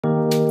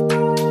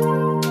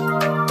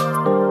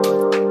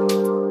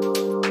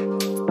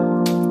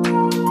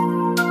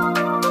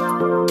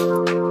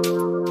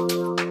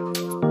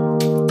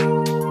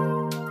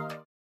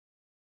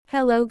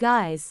Hello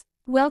guys.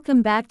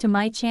 Welcome back to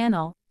my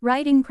channel,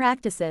 Writing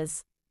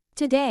Practices.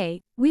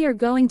 Today, we are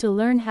going to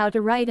learn how to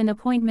write an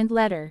appointment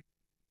letter.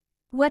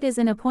 What is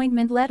an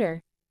appointment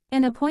letter?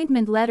 An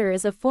appointment letter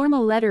is a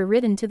formal letter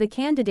written to the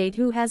candidate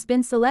who has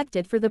been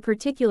selected for the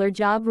particular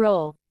job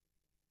role.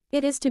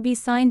 It is to be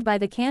signed by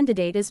the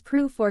candidate as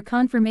proof or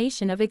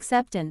confirmation of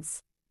acceptance.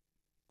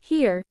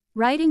 Here,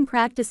 Writing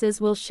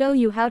Practices will show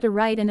you how to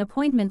write an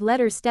appointment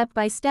letter step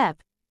by step.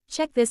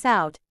 Check this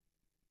out.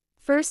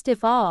 First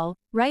of all,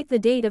 write the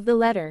date of the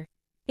letter.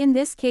 In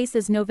this case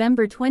is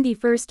November 21,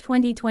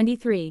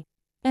 2023.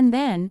 And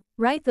then,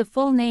 write the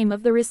full name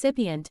of the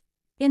recipient.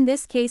 In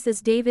this case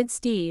is David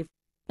Steve.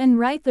 And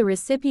write the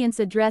recipient's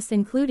address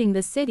including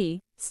the city,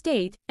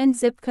 state, and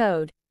zip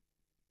code.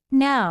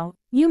 Now,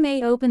 you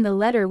may open the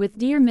letter with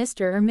Dear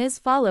Mr. or Ms.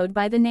 followed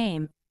by the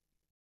name.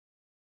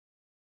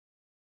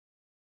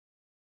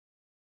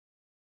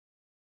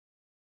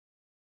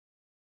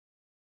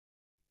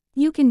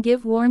 You can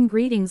give warm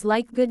greetings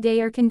like good day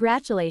or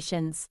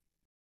congratulations.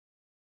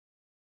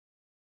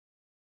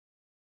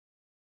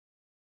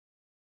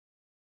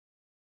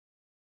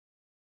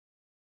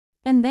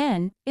 And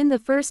then, in the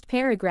first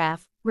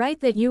paragraph,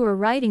 write that you are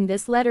writing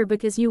this letter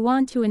because you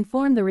want to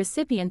inform the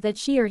recipient that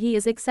she or he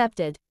is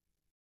accepted.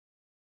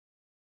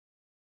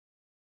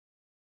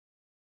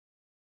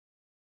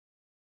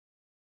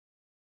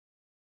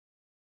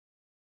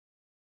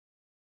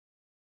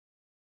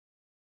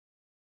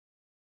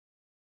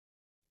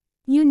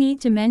 You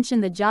need to mention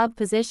the job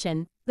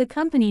position, the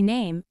company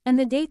name, and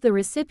the date the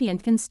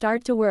recipient can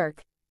start to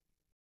work.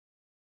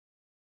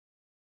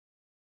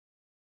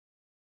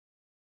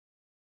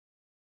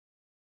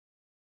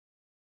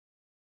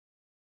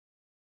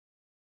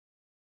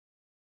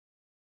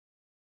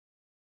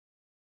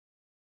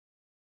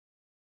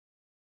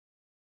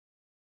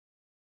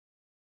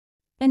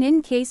 And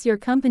in case your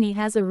company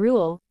has a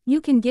rule,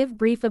 you can give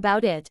brief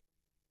about it.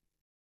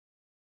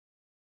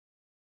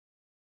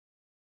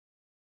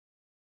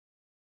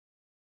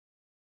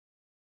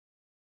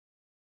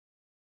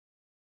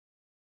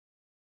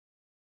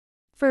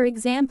 For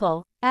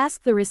example,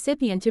 ask the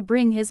recipient to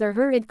bring his or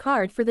her ID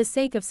card for the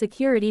sake of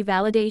security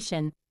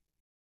validation.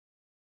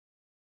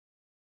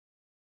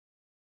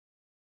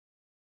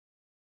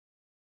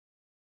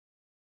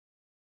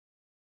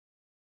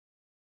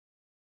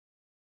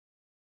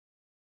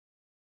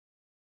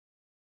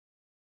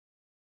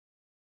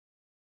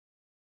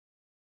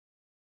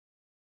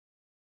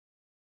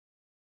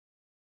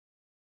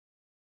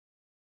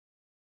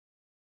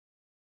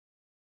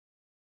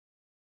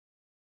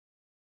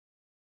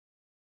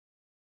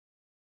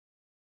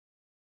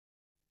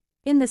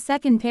 In the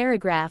second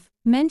paragraph,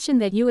 mention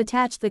that you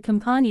attach the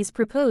company's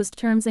proposed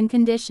terms and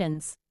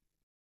conditions.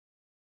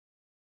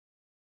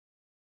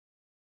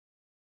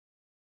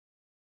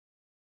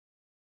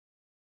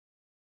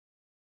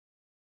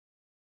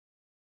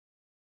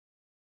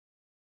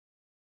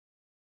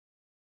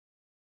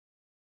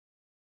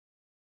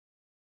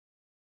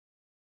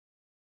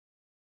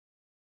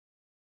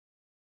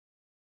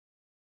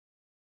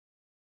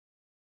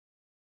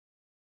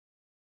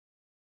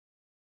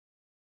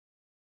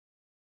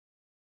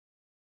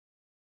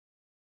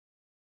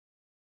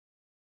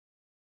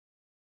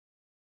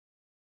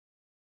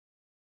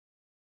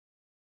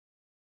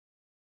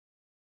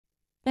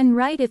 And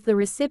write if the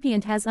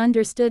recipient has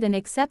understood and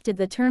accepted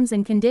the terms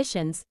and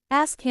conditions,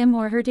 ask him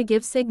or her to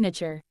give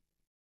signature.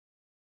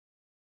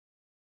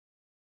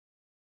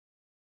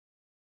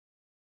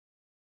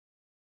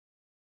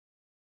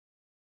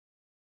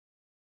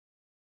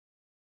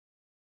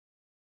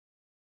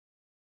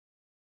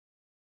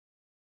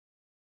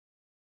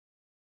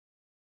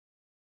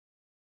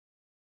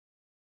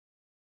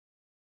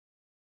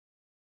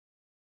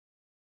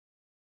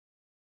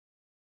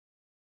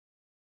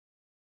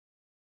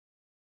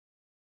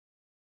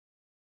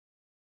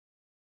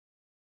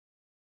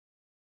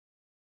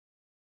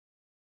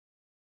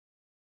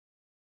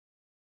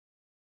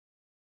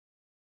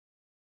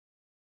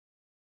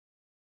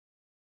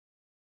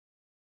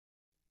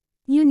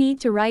 You need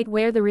to write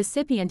where the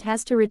recipient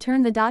has to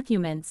return the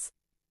documents.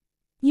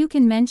 You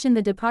can mention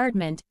the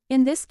department,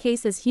 in this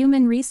case is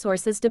Human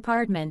Resources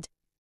Department.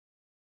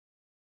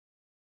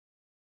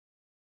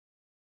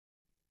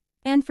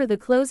 And for the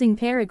closing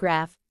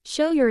paragraph,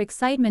 show your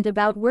excitement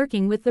about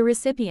working with the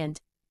recipient.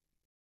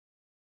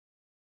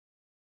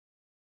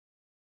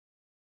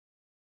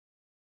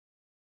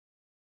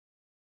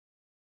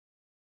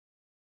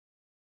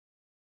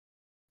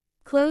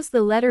 Close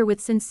the letter with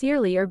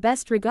sincerely or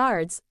best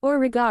regards, or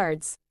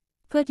regards.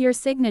 Put your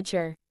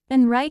signature.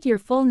 And write your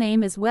full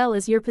name as well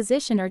as your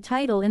position or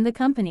title in the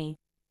company.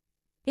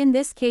 In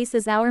this case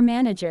is our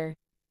manager.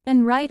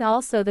 And write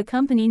also the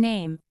company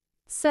name.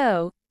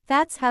 So,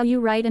 that's how you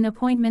write an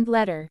appointment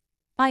letter.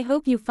 I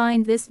hope you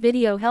find this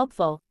video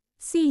helpful.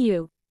 See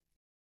you.